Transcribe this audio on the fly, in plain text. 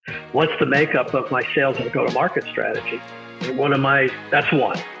what's the makeup of my sales and go-to-market strategy? That's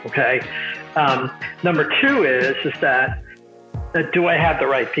one, okay? Number two is that do I have the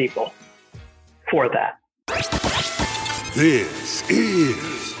right people for that? This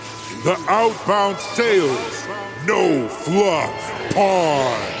is the Outbound Sales No Fluff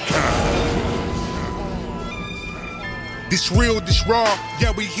Podcast. This real, this raw,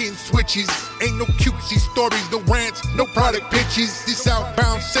 yeah, we hitting switches. Ain't no cutesy stories, no rants, no product pitches. This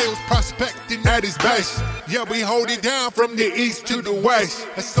outbound sales prospecting at its best. Yeah, we hold it down from the east to the west.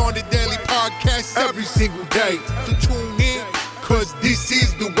 That's on the daily podcast every single day. So tune in, cause this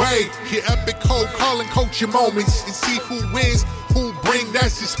is the way. Your epic cold calling coaching moments and see who wins, who bring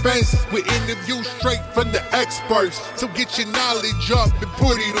that suspense with interviews straight from the experts. So get your knowledge up and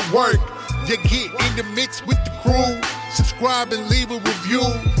put it to work. You get in the mix with the crew. Subscribe and leave a review,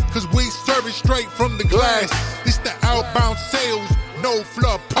 cause we serve it straight from the glass. This the Outbound Sales No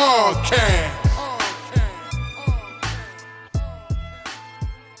Fluff Podcast.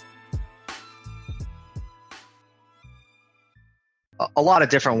 A lot of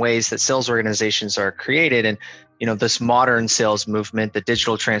different ways that sales organizations are created, and this modern sales movement, the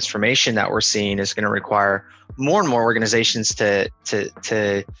digital transformation that we're seeing, is going to require more and more organizations to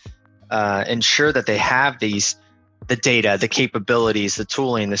ensure that they have the data, the capabilities, the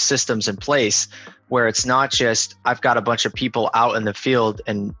tooling, the systems in place, where it's not just I've got a bunch of people out in the field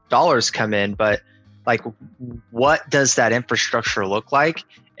and dollars come in, but like, what does that infrastructure look like?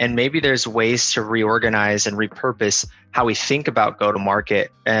 And maybe there's ways to reorganize and repurpose how we think about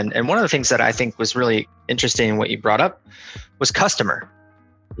go-to-market. And one of the things that I think was really interesting in what you brought up was customer,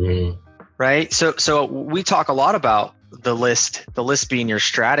 right? So we talk a lot about the list being your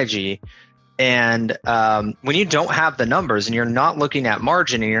strategy. And when you don't have the numbers and you're not looking at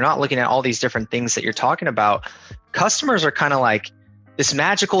margin and you're not looking at all these different things that you're talking about, customers are kind of like this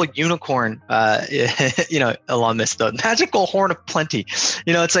magical unicorn, along this, the magical horn of plenty.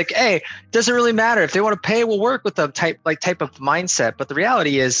 It's like, hey, it doesn't really matter. If they want to pay, we'll work with them type of mindset. But the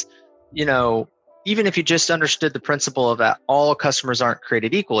reality is, even if you just understood the principle of that all customers aren't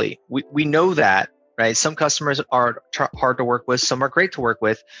created equally, we know that. Right? Some customers are hard to work with. Some are great to work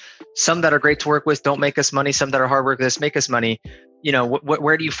with. Some that are great to work with don't make us money. Some that are hard to work with make us money.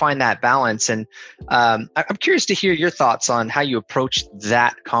 Where do you find that balance? And I'm curious to hear your thoughts on how you approach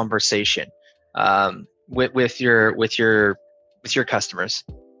that conversation with your customers.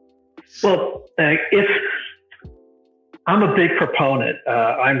 Well, if I'm a big proponent.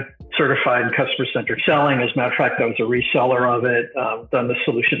 I'm certified in customer-centered selling. As a matter of fact, I was a reseller of it, done the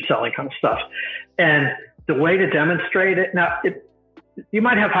solution selling kind of stuff. And the way to demonstrate it, you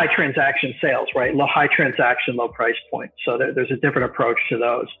might have high transaction sales, right? High transaction, low price point. So there's a different approach to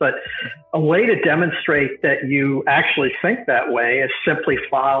those. But a way to demonstrate that you actually think that way is simply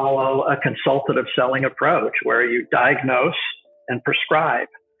follow a consultative selling approach where you diagnose and prescribe.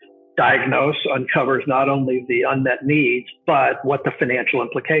 Diagnose uncovers not only the unmet needs, but what the financial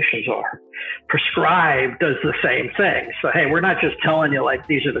implications are. Prescribe does the same thing. So, hey, we're not just telling you like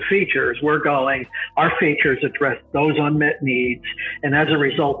these are the features. We're going, our features address those unmet needs. And as a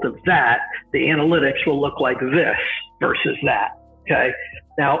result of that, the analytics will look like this versus that. Okay.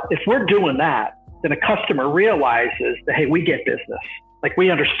 Now, if we're doing that, then a customer realizes that, hey, we get business. Like,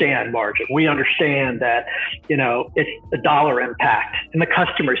 we understand margin. We understand that, it's a dollar impact. And the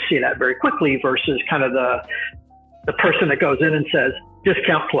customers see that very quickly versus kind of the person that goes in and says,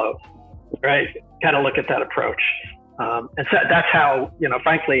 discount close, right? Kind of look at that approach. And so that's how,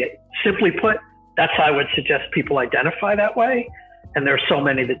 frankly, simply put, that's how I would suggest people identify that way. And there's so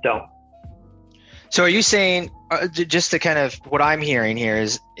many that don't. So are you saying, just to kind of, what I'm hearing here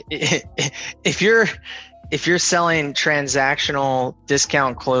is, if you're selling transactional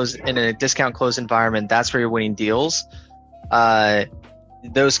discount close in a discount close environment, that's where you're winning deals.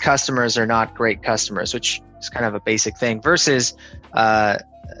 Those customers are not great customers, which is kind of a basic thing, versus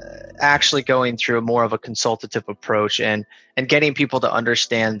actually going through more of a consultative approach and getting people to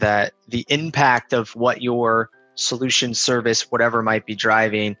understand that the impact of what your solution, service, whatever might be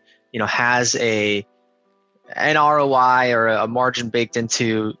driving, has an ROI or a margin baked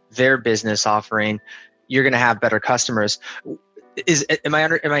into their business offering. You're going to have better customers. Am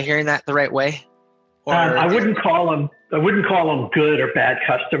I hearing that the right way? Or, I wouldn't call them good or bad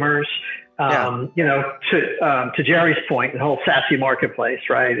customers. To Jerry's point, the whole SASE marketplace,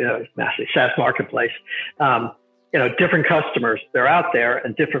 right? Massive SaaS marketplace. Different customers, they're out there,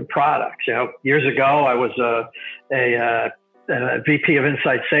 and different products. Years ago, I was a VP of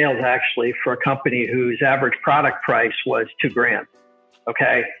inside sales actually for a company whose average product price was $2,000.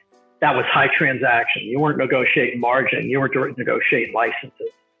 Okay. That was high transaction. You weren't negotiating margin. You were negotiating licenses.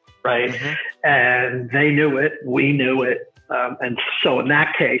 right? And they knew it, we knew it. And so in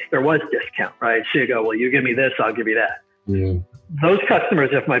that case, there was discount, right? So you go, well, you give me this, I'll give you that. Those customers,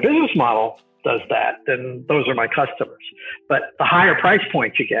 if my business model does that, then those are my customers. But the higher price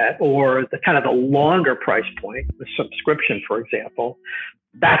point you get, or the kind of the longer price point, the subscription, for example,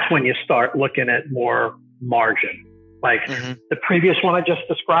 that's when you start looking at more margin. Like the previous one I just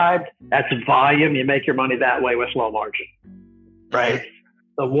described, that's volume. You make your money that way with low margin, right?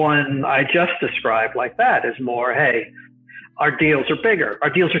 The one I just described like that is more, hey, our deals are bigger. Our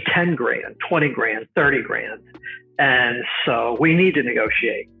deals are 10 grand, 20 grand, 30 grand. And so we need to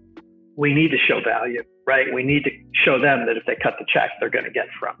negotiate. We need to show value, right? We need to show them that if they cut the check, they're going to get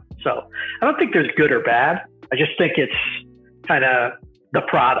from it. So I don't think there's good or bad. I just think it's kind of the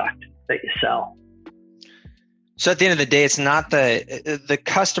product that you sell. So at the end of the day, it's not the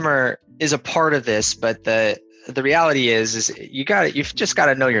customer is a part of this, but the reality is you've just got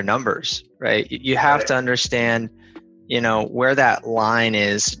to know your numbers, right? You have to understand, where that line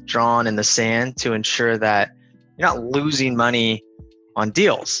is drawn in the sand to ensure that you're not losing money on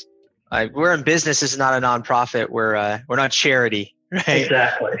deals. We're in business. This is not a nonprofit. We're not charity, right?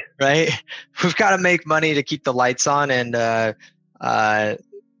 Exactly. Right. We've got to make money to keep the lights on, and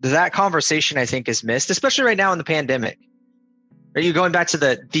that conversation I think is missed, especially right now in the pandemic. Are you going back to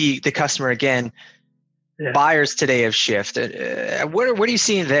the customer again? Yeah. Buyers today have shifted. What are you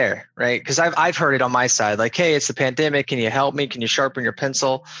seeing there, right? Because I've heard it on my side, like, hey, it's the pandemic. Can you help me? Can you sharpen your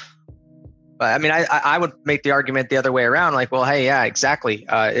pencil? I mean, I would make the argument the other way around, like, well, hey, yeah, exactly.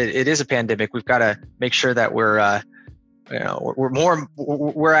 It is a pandemic. We've got to make sure that we're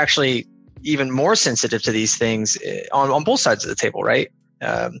actually even more sensitive to these things on both sides of the table, right?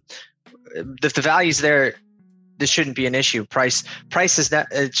 If the value's there, this shouldn't be an issue. Price is not,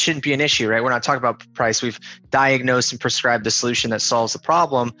 it shouldn't be an issue, right? We're not talking about price. We've diagnosed and prescribed the solution that solves the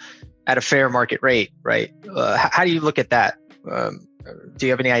problem at a fair market rate, right? How do you look at that? Do you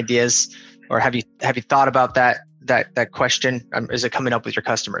have any ideas, or have you thought about that question? Is it coming up with your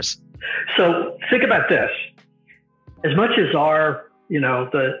customers? So think about this. As much as our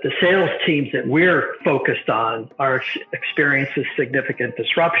the sales teams that we're focused on are experiencing significant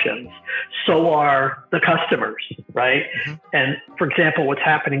disruptions, so are the customers, right? And for example, what's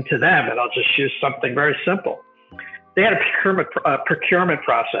happening to them, and I'll just use something very simple. They had a procurement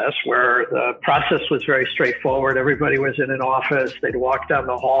process where the process was very straightforward. Everybody was in an office. They'd walk down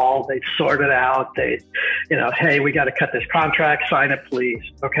the hall. They'd sort it out. They'd, hey, we got to cut this contract. Sign it, please.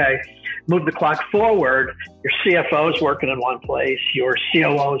 Okay. Move the clock forward. Your CFO is working in one place. Your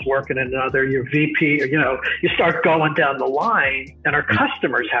COO is working in another. Your VP, you start going down the line, and our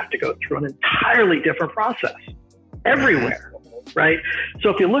customers have to go through an entirely different process everywhere, right? So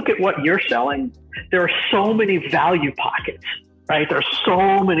if you look at what you're selling, there are so many value pockets, right? There are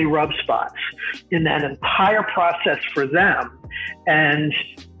so many rub spots in that entire process for them. And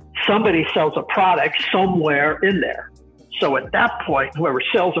somebody sells a product somewhere in there. So at that point, whoever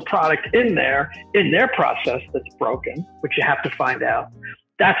sells a product in their process that's broken, which you have to find out,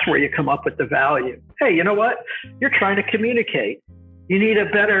 that's where you come up with the value. Hey, you know what? You're trying to communicate. You need a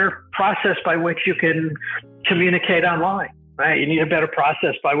better process by which you can communicate online. Right? You need a better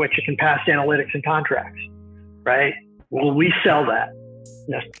process by which you can pass analytics and contracts, right? Well, we sell that.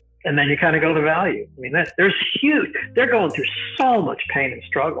 And then you kind of go to value. I mean, there's huge, they're going through so much pain and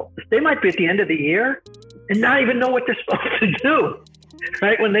struggle. They might be at the end of the year and not even know what they're supposed to do,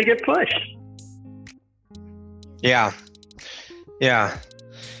 right? When they get pushed. Yeah. Yeah.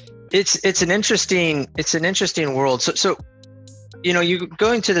 It's an interesting world. So, you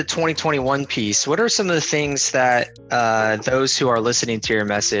going to the 2021 piece, what are some of the things that those who are listening to your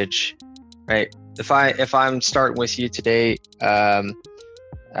message, right? If I'm starting with you today, what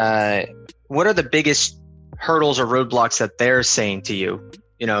are the biggest hurdles or roadblocks that they're saying to you?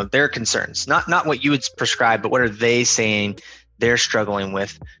 Their concerns, not what you would prescribe, but what are they saying they're struggling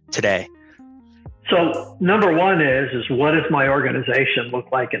with today? So number one is what does my organization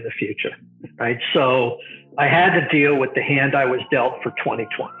look like in the future, right? So I had to deal with the hand I was dealt for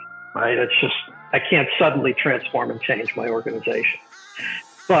 2020, right? It's just, I can't suddenly transform and change my organization.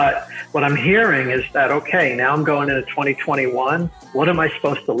 But what I'm hearing is that, okay, now I'm going into 2021. What am I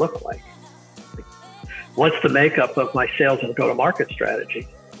supposed to look like? What's the makeup of my sales and go-to-market strategy?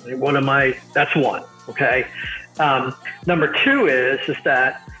 That's one, okay? Number two is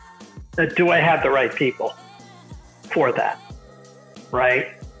that, do I have the right people for that, right?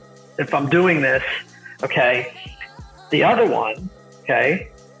 If I'm doing this, okay. The other one, okay,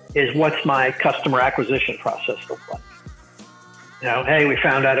 is what's my customer acquisition process look like? Hey, we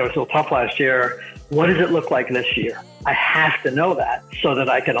found out it was a little tough last year. what does it look like this year? I have to know that so that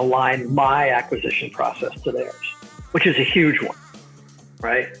I can align my acquisition process to theirs, which is a huge one,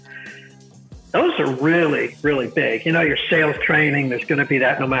 right? Those are really, really big. Your sales training, there's going to be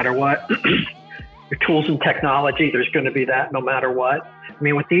that no matter what. Your tools and technology, there's going to be that no matter what. I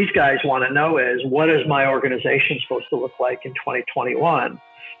mean, what these guys want to know is, what is my organization supposed to look like in 2021?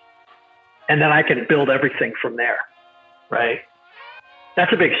 And then I can build everything from there, right?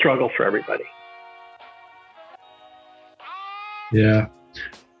 That's a big struggle for everybody. Yeah,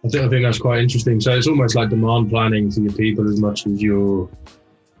 I think that's quite interesting. So it's almost like demand planning for your people as much as your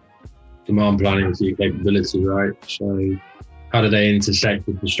demand planning for your capability, right? So how do they intersect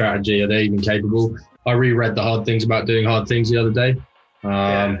with the strategy? Are they even capable? I reread The Hard Things About Doing Hard Things the other day.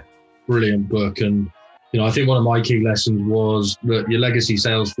 Brilliant book. And, I think one of my key lessons was that your legacy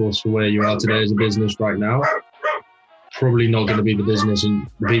sales force for where you are today as a business right now, probably not going to be the business and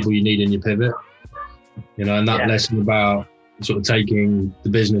the people you need in your pivot. And that lesson about sort of taking the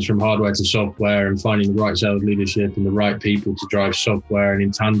business from hardware to software and finding the right sales leadership and the right people to drive software and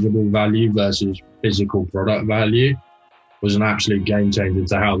intangible value versus physical product value was an absolute game changer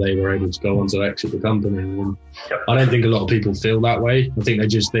to how they were able to go on to exit the company. And I don't think a lot of people feel that way. I think they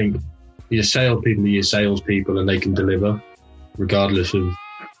just think your salespeople are your salespeople and they can deliver regardless of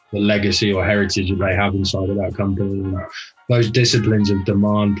the legacy or heritage that they have inside of that company. And those disciplines of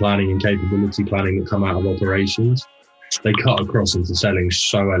demand planning and capability planning that come out of operations, they cut across into selling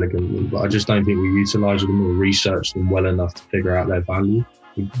so elegantly, but I just don't think we utilize them or research them well enough to figure out their value.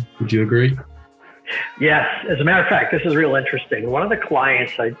 Would you agree? Yes. As a matter of fact, this is real interesting. One of the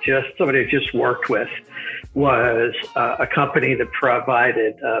clients somebody I just worked with was a company that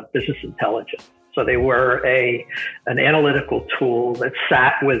provided business intelligence. So they were an analytical tool that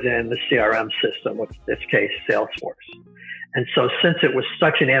sat within the CRM system, which in this case, Salesforce. And so since it was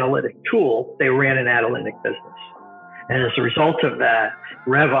such an analytic tool, they ran an analytic business. And as a result of that,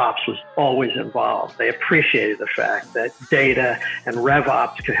 RevOps was always involved. They appreciated the fact that data and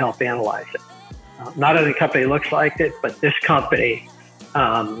RevOps could help analyze it. Not every company looks like it, but this company,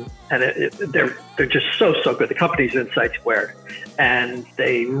 they're just so good. The company's Insight Squared, and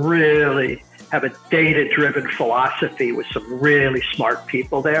they really have a data-driven philosophy with some really smart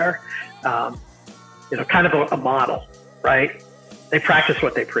people there. Kind of a model, right? They practice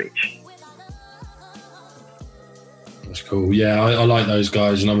what they preach. That's cool. Yeah, I like those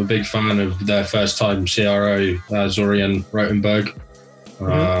guys, and I'm a big fan of their first-time CRO, Zorian Rotenberg.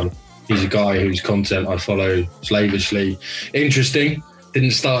 He's a guy whose content I follow slavishly. Interesting.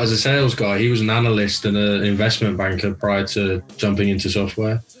 Didn't start as a sales guy. He was an analyst and an investment banker prior to jumping into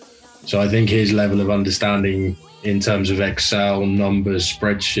software. So I think his level of understanding in terms of Excel, numbers,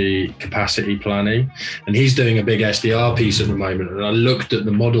 spreadsheet, capacity planning, and he's doing a big SDR piece at the moment. And I looked at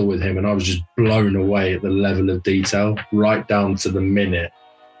the model with him and I was just blown away at the level of detail, right down to the minute,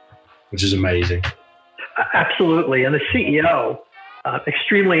 which is amazing. Absolutely. And the CEO,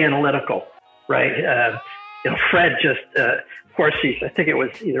 extremely analytical, right? Fred of course, I think it was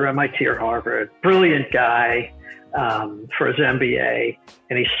either MIT or Harvard, brilliant guy for his MBA.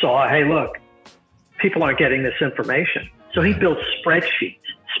 And he saw, hey, look, people aren't getting this information. So he built spreadsheets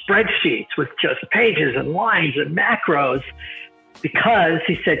with just pages and lines and macros, because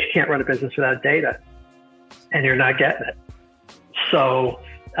he said you can't run a business without data and you're not getting it. So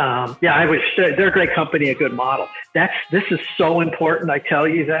they're a great company, a good model. This is so important. I tell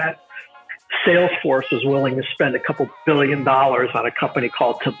you that Salesforce was willing to spend a couple $2 billion on a company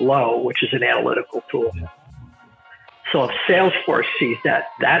called Tableau, which is an analytical tool. Yeah. So if Salesforce sees that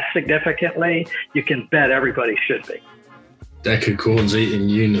significantly, you can bet everybody should be. Decacorns eating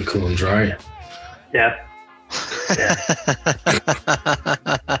unicorns, right? Yeah.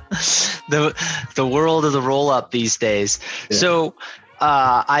 The world of the roll-up these days. Yeah. So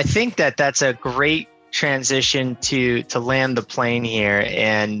I think that's a great transition to land the plane here.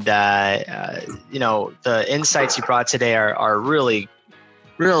 And, the insights you brought today are really,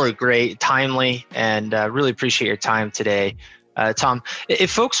 really great, timely, and really appreciate your time today. Tom, if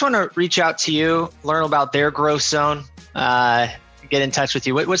folks want to reach out to you, learn about their growth zone, get in touch with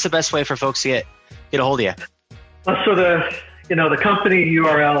you, what's the best way for folks to get a hold of you? So the company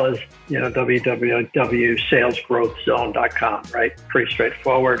URL is, www.salesgrowthzone.com, right? Pretty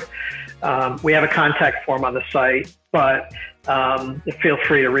straightforward. We have a contact form on the site, but feel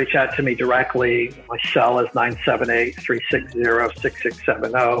free to reach out to me directly. My cell is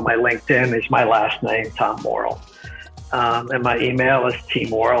 978-360-6670. My LinkedIn is my last name, Tom Morrill. And my email is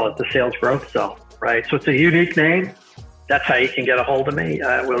tmorrill@the-sales-growth-zone, right? So it's a unique name. That's how you can get a hold of me.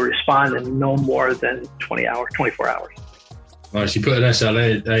 We'll respond in no more than 24 hours. Nice. You put an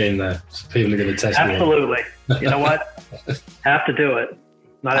SLA in there, so people are going to test you. Absolutely. You know what? Have to do it.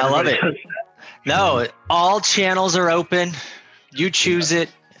 Not I love it. everybody does that. No, all channels are open. You choose it.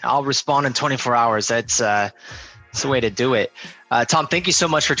 I'll respond in 24 hours. That's the way to do it. Tom, thank you so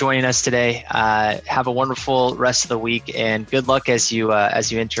much for joining us today. Have a wonderful rest of the week, and good luck as you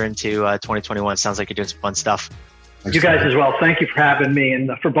enter into 2021. Sounds like you're doing some fun stuff. You guys as well. Thank you for having me,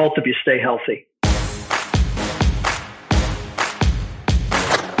 and for both of you, stay healthy.